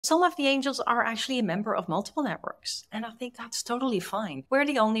Some of the angels are actually a member of multiple networks, and I think that's totally fine. We're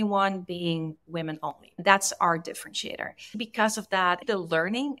the only one being women only. That's our differentiator. Because of that, the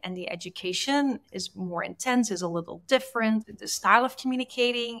learning and the education is more intense, is a little different. The style of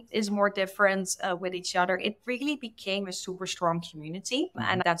communicating is more different with each other. It really became a super strong community,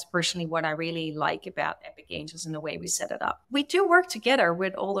 and that's personally what I really like about Epic Angels and the way we set it up. We do work together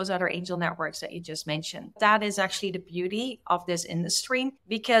with all those other angel networks that you just mentioned. That is actually the beauty of this industry,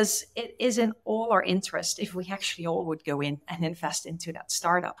 because it is in all our interest if we actually all would go in and invest into that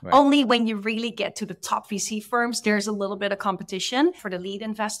startup. Right. Only when you really get to the top VC firms, there's a little bit of competition for the lead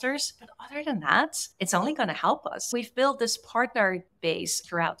investors. But other than that, it's only going to help us. We've built this partner base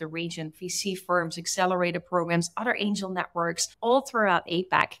throughout the region, VC firms, accelerator programs, other angel networks, all throughout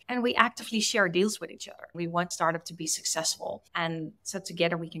APAC. And we actively share deals with each other. We want startup to be successful. And so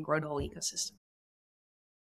together we can grow the whole ecosystem.